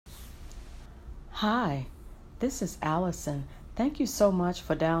Hi, this is Allison. Thank you so much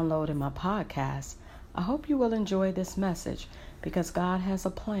for downloading my podcast. I hope you will enjoy this message because God has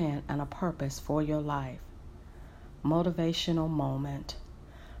a plan and a purpose for your life. Motivational moment.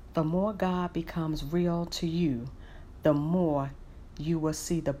 The more God becomes real to you, the more you will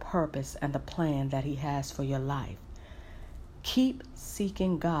see the purpose and the plan that He has for your life. Keep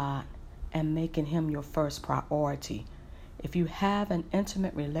seeking God and making Him your first priority. If you have an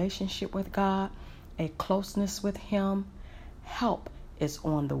intimate relationship with God, a closeness with Him, help is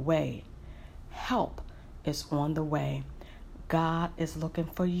on the way. Help is on the way. God is looking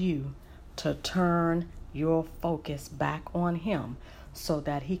for you to turn your focus back on Him so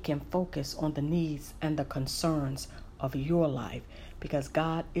that He can focus on the needs and the concerns of your life, because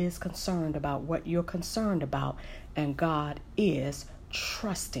God is concerned about what you're concerned about, and God is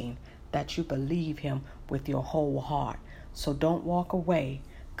trusting that you believe Him with your whole heart. So don't walk away.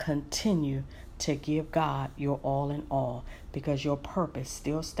 Continue to give God your all in all, because your purpose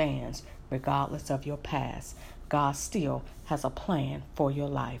still stands regardless of your past. God still has a plan for your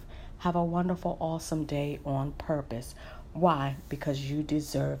life. Have a wonderful, awesome day on purpose. Why? Because you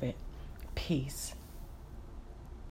deserve it. Peace.